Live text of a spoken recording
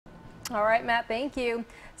All right, Matt, thank you.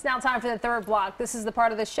 It's now time for the third block. This is the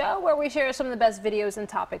part of the show where we share some of the best videos and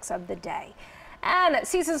topics of the day. And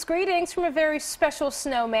season's greetings from a very special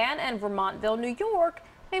snowman in Vermontville, New York,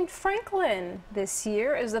 named Franklin. This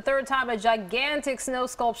year is the third time a gigantic snow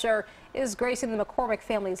sculpture is gracing the McCormick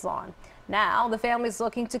family's lawn. Now, the family's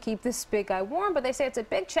looking to keep this big guy warm, but they say it's a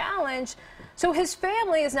big challenge. So his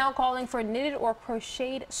family is now calling for knitted or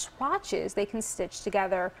crocheted swatches they can stitch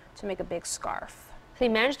together to make a big scarf. They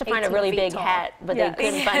managed to find a really big hat, but they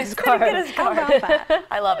couldn't find a Couldn't get scarf. a scarf.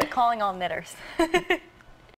 I love it. Calling all knitters.